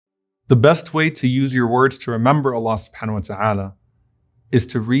The best way to use your words to remember Allah subhanahu wa ta'ala is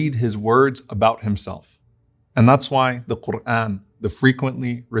to read His words about Himself. And that's why the Qur'an, the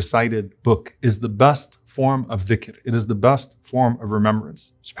frequently recited book, is the best form of dhikr. It is the best form of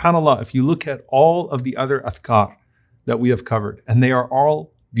remembrance. SubhanAllah, if you look at all of the other adhkar that we have covered, and they are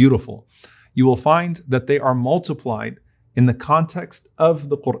all beautiful, you will find that they are multiplied in the context of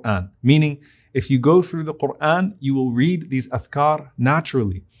the Qur'an. Meaning, if you go through the Qur'an, you will read these adhkar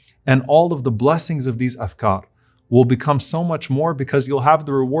naturally. And all of the blessings of these adhkar will become so much more because you'll have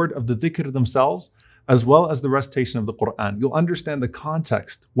the reward of the dhikr themselves as well as the recitation of the Qur'an. You'll understand the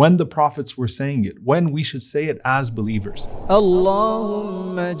context, when the prophets were saying it, when we should say it as believers.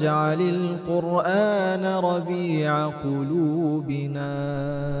 Allahumma ja'alil Qur'ana rabi'a qulubina.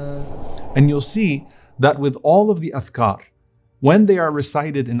 And you'll see that with all of the adhkar, when they are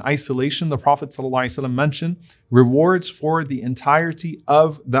recited in isolation, the Prophet ﷺ mentioned rewards for the entirety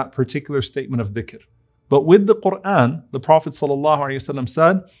of that particular statement of dhikr. But with the Qur'an, the Prophet ﷺ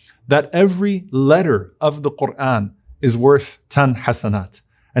said that every letter of the Qur'an is worth 10 hasanat.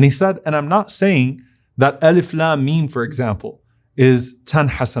 And he said, and I'm not saying that alif lam mim, for example, is 10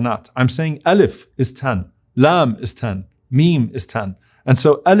 hasanat. I'm saying alif is 10, lam is 10, mim is 10. And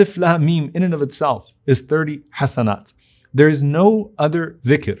so alif lam mim in and of itself is 30 hasanat. There is no other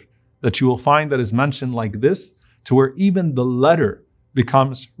dhikr that you will find that is mentioned like this, to where even the letter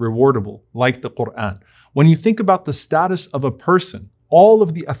becomes rewardable, like the Qur'an. When you think about the status of a person, all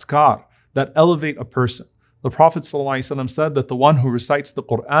of the adhkar that elevate a person, the Prophet ﷺ said that the one who recites the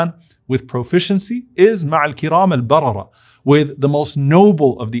Qur'an with proficiency is ma'al kiram al-barara, with the most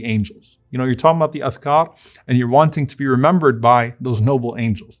noble of the angels. You know, you're talking about the adhkar and you're wanting to be remembered by those noble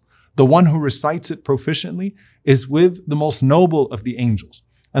angels. The one who recites it proficiently is with the most noble of the angels.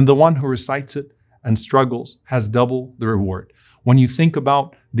 And the one who recites it and struggles has double the reward. When you think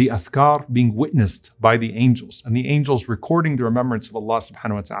about the adhkar being witnessed by the angels and the angels recording the remembrance of Allah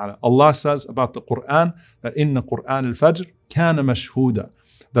subhanahu wa ta'ala, Allah says about the Qur'an that inna Qur'an al-Fajr kana mashhuda,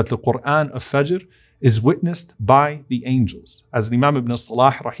 that the Qur'an of Fajr is witnessed by the angels. As Imam Ibn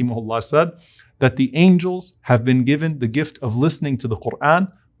Salah rahimahullah said, that the angels have been given the gift of listening to the Qur'an,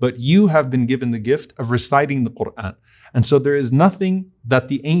 but you have been given the gift of reciting the Qur'an. And so there is nothing that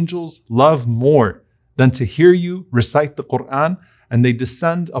the angels love more than to hear you recite the Qur'an, and they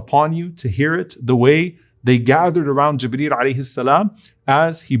descend upon you to hear it the way they gathered around Jibreel alayhi salam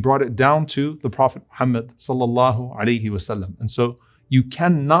as he brought it down to the Prophet Muhammad sallallahu alayhi wasallam. And so you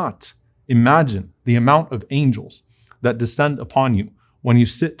cannot imagine the amount of angels that descend upon you when you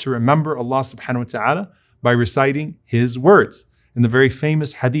sit to remember Allah subhanahu wa ta'ala by reciting His words. In the very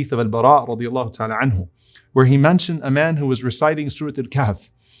famous hadith of Al-Bara radiallahu ta'ala anhu, where he mentioned a man who was reciting Surah Al-Kahf.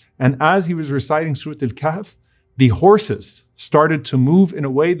 And as he was reciting Surah Al-Kahf, the horses started to move in a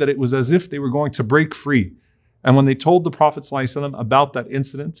way that it was as if they were going to break free. And when they told the Prophet ﷺ about that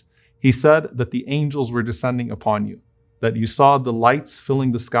incident, he said that the angels were descending upon you, that you saw the lights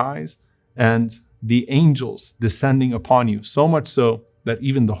filling the skies and the angels descending upon you, so much so that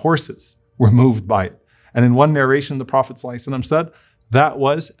even the horses were moved by it. And in one narration, the Prophet ﷺ said, that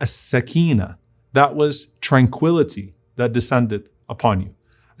was a sakina, that was tranquility that descended upon you.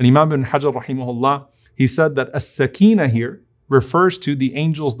 And Imam ibn Hajar rahimahullah, he said that as-sakina here refers to the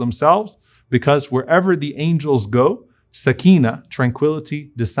angels themselves, because wherever the angels go, sakina,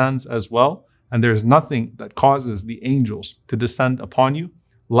 tranquility, descends as well. And there's nothing that causes the angels to descend upon you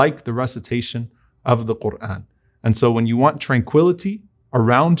like the recitation of the Qur'an. And so when you want tranquility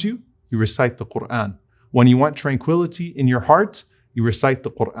around you, you recite the Qur'an. When you want tranquility in your heart, you recite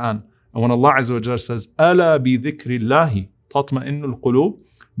the Qur'an. And when Allah Azza wa Jalla says, "Ala bi dhikrillahi tatma'innul qulub,"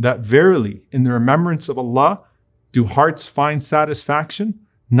 that verily in the remembrance of Allah do hearts find satisfaction,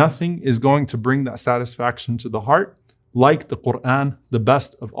 nothing is going to bring that satisfaction to the heart like the Qur'an, the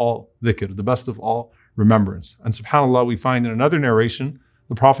best of all dhikr, the best of all remembrance. And subhanAllah, we find in another narration,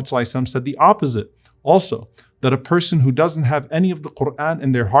 the Prophet ﷺ said the opposite also, that a person who doesn't have any of the Qur'an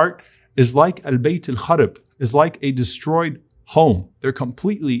in their heart is like al-bayt al-kharib, is like a destroyed home. They're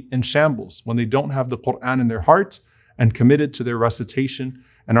completely in shambles when they don't have the Qur'an in their hearts and committed to their recitation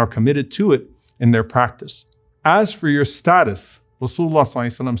and are committed to it in their practice. As for your status, Rasulullah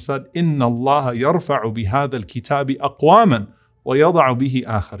ﷺ said, "Inna Allah yarfa'u bihadha al-kitabi aqwaman wa yada'u bihi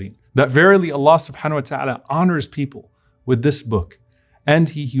akharin." That verily Allah subhanahu wa ta'ala honors people with this book and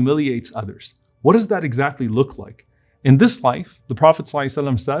He humiliates others. What does that exactly look like? In this life, the Prophet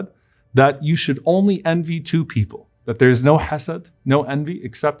ﷺ said that you should only envy two people, that there is no hasad, no envy,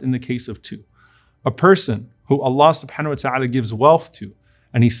 except in the case of two. A person who Allah subhanahu wa ta'ala gives wealth to,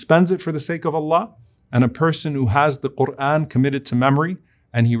 and he spends it for the sake of Allah, and a person who has the Qur'an committed to memory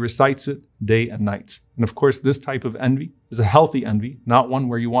and he recites it day and night. And of course, this type of envy is a healthy envy, not one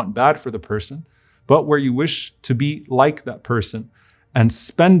where you want bad for the person, but where you wish to be like that person and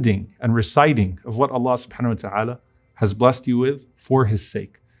spending and reciting of what Allah subhanahu wa ta'ala has blessed you with for His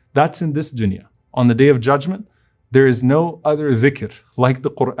sake. That's in this dunya. On the Day of Judgment, there is no other dhikr like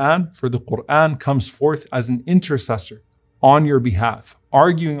the Qur'an, for the Qur'an comes forth as an intercessor on your behalf,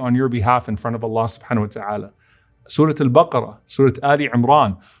 arguing on your behalf in front of Allah subhanahu wa ta'ala. Surah Al-Baqarah, Surah Ali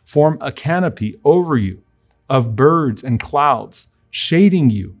Imran form a canopy over you of birds and clouds, shading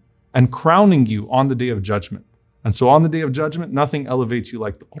you and crowning you on the Day of Judgment. And so on the Day of Judgment, nothing elevates you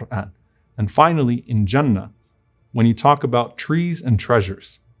like the Qur'an. And finally, in Jannah, when you talk about trees and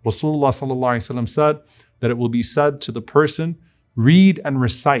treasures, Rasulullah sallallahu alaihi wasallam said that it will be said to the person, read and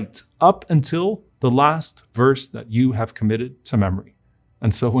recite up until the last verse that you have committed to memory.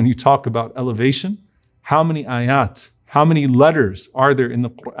 And so when you talk about elevation, how many ayat, how many letters are there in the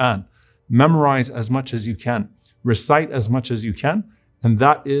Qur'an? Memorize as much as you can, recite as much as you can, and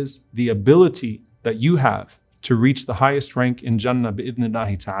that is the ability that you have to reach the highest rank in Jannah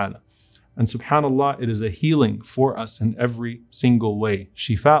bi'idhnillahi ta'ala. And subhanAllah, it is a healing for us in every single way.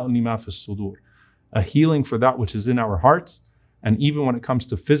 Shifa'un lima fis sudur. A healing for that which is in our hearts. And even when it comes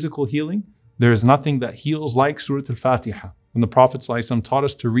to physical healing, there is nothing that heals like Surah Al-Fatiha. And the Prophet ﷺ taught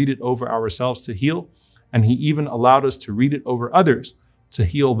us to read it over ourselves to heal. And he even allowed us to read it over others to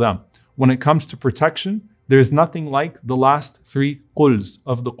heal them. When it comes to protection, there is nothing like the last 3 quls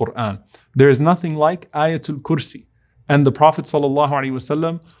of the Qur'an. There is nothing like Ayatul Kursi. And the Prophet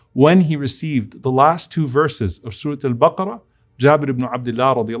ﷺ, when he received the last 2 verses of Surah Al-Baqarah, Jabir ibn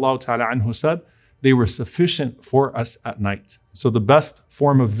Abdullah radiallahu ta'ala anhu said, they were sufficient for us at night. So the best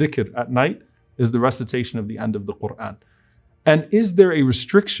form of dhikr at night is the recitation of the end of the Qur'an. And is there a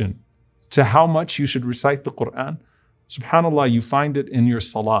restriction to how much you should recite the Qur'an? SubhanAllah, you find it in your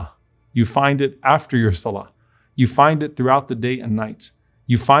salah. You find it after your salah. You find it throughout the day and night.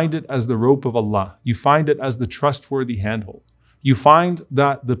 You find it as the rope of Allah. You find it as the trustworthy handhold. You find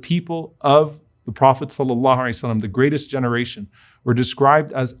that the people of the Prophet ﷺ, the greatest generation, were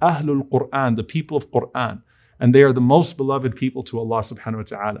described as Ahlul Qur'an, the people of Qur'an. And they are the most beloved people to Allah subhanahu wa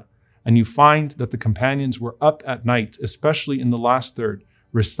ta'ala. And you find that the companions were up at night, especially in the last third,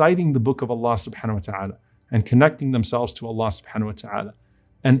 reciting the book of Allah subhanahu wa ta'ala and connecting themselves to Allah subhanahu wa ta'ala.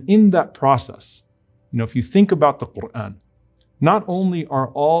 And in that process, if you think about the Qur'an, not only are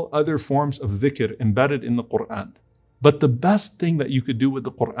all other forms of dhikr embedded in the Qur'an, but the best thing that you could do with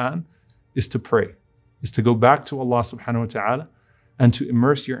the Qur'an is to pray, is to go back to Allah subhanahu wa ta'ala and to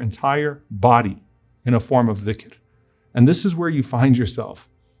immerse your entire body in a form of dhikr. And this is where you find yourself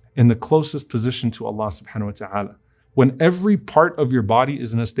in the closest position to Allah subhanahu wa ta'ala. When every part of your body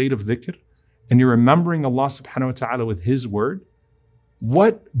is in a state of dhikr and you're remembering Allah subhanahu wa ta'ala with His word,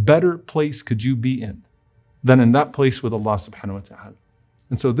 what better place could you be in than in that place with Allah subhanahu wa ta'ala?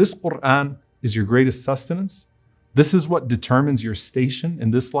 And so this Qur'an is your greatest sustenance. This is what determines your station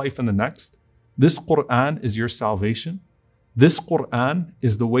in this life and the next. This Qur'an is your salvation. This Qur'an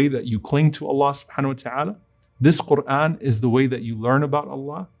is the way that you cling to Allah subhanahu wa ta'ala. This Qur'an is the way that you learn about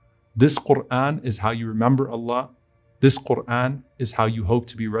Allah. This Qur'an is how you remember Allah. This Qur'an is how you hope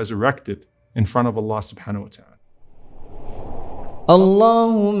to be resurrected in front of Allah subhanahu wa ta'ala.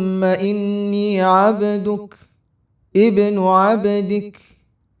 Allahumma inni abduk, ibnu abdik,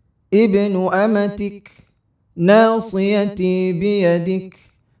 ibnu amatik, ناصيتي بيدك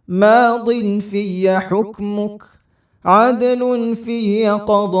ماض في حكمك عدل في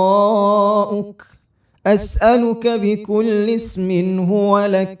قضاؤك أسألك بكل اسم هو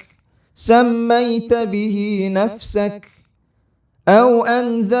لك سميت به نفسك أو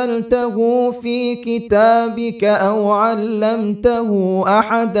أنزلته في كتابك أو علمته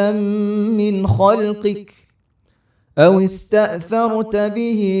أحدا من خلقك أو استأثرت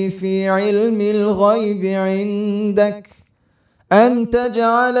به في علم الغيب عندك أن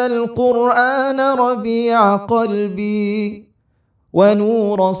تجعل القرآن ربيع قلبي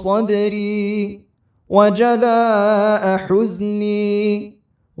ونور صدري وجلاء حزني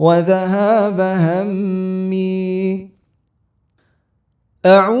وذهاب همي.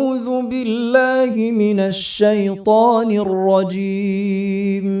 أعوذ بالله من الشيطان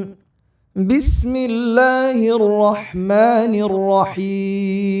الرجيم. بسم الله الرحمن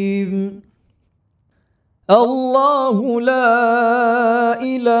الرحيم. الله لا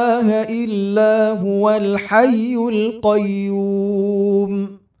إله إلا هو الحي القيوم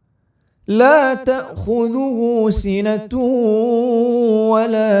لا تأخذه سنة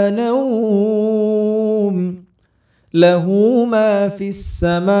ولا نوم له ما في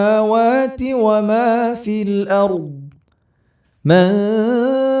السماوات وما في الأرض من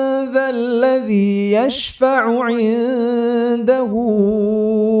ذا الذي يشفع عنده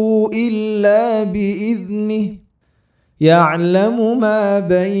إلا بإذنه يعلم ما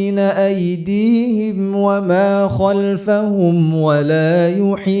بين أيديهم وما خلفهم ولا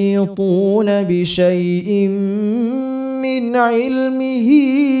يحيطون بشيء من علمه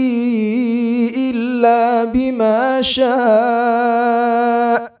إلا بما شاء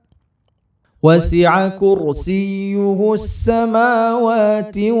وسع كرسيه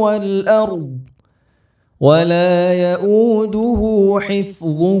السماوات والأرض ولا يؤوده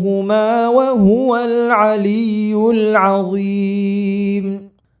حفظهما وهو العلي العظيم.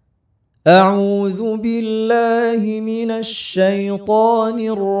 أعوذ بالله من الشيطان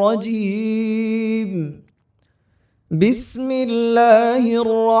الرجيم. بسم الله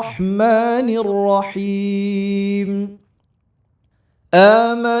الرحمن الرحيم.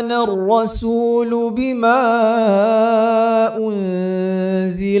 آمن الرسول بما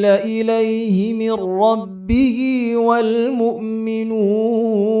أنزل إليه من ربه والمؤمنون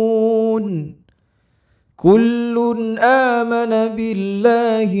كل آمن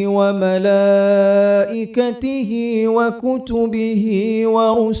بالله وملائكته وكتبه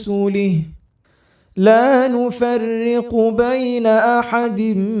ورسله لا نفرق بين أحد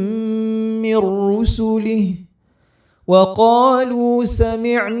من رسله وقالوا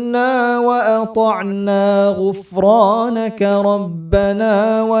سمعنا وأطعنا غفرانك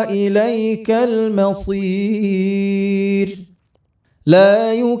ربنا وإليك المصير.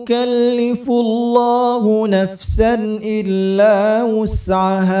 لا يكلف الله نفسا إلا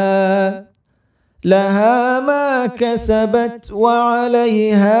وسعها لها ما كسبت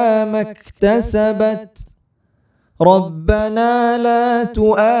وعليها ما اكتسبت ربنا لا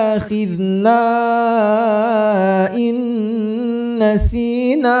تؤاخذنا إن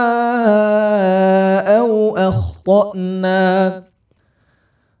نسينا أو أخطأنا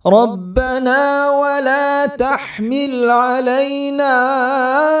ربنا ولا تحمل علينا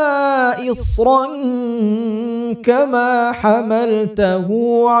إصرا كما حملته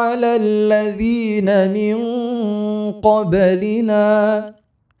على الذين من قبلنا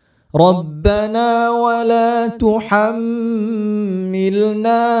ربنا ولا تحملنا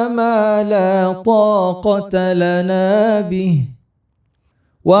ما لا طاقة لنا به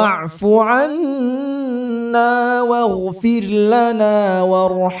واعف عنا واغفر لنا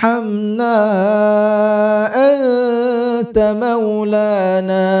وارحمنا أنت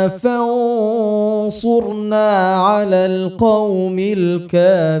مولانا فانصرنا على القوم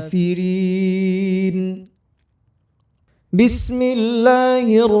الكافرين. بسم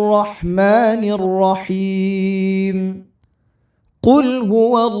الله الرحمن الرحيم. قل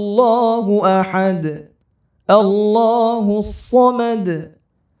هو الله أحد الله الصمد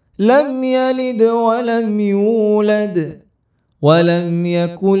لم يلد ولم يولد ولم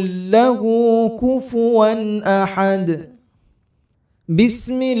يكن له كفوا أحد.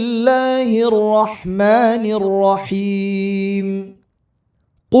 بسم الله الرحمن الرحيم.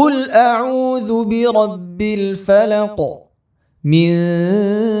 قل أعوذ برب الفلق من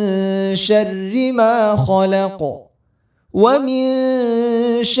شر ما خلق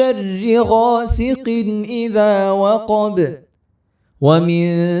ومن شر غاسق إذا وقب ومن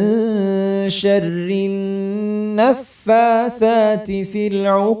شر النفاثات في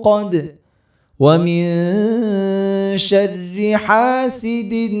العقد ومن شر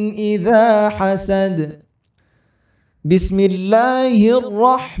حاسد إذا حسد. بسم الله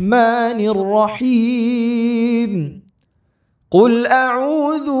الرحمن الرحيم. قل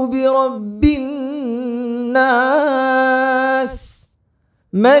أعوذ برب الناس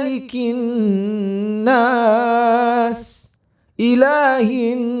ملك الناس إله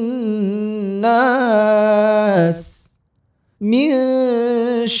الناس من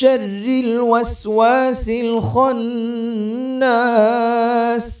شر الوسواس الخناس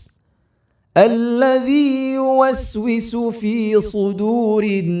الذي يوسوس في صدور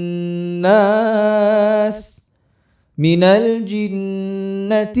الناس من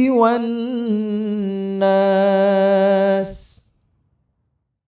الجنة والناس.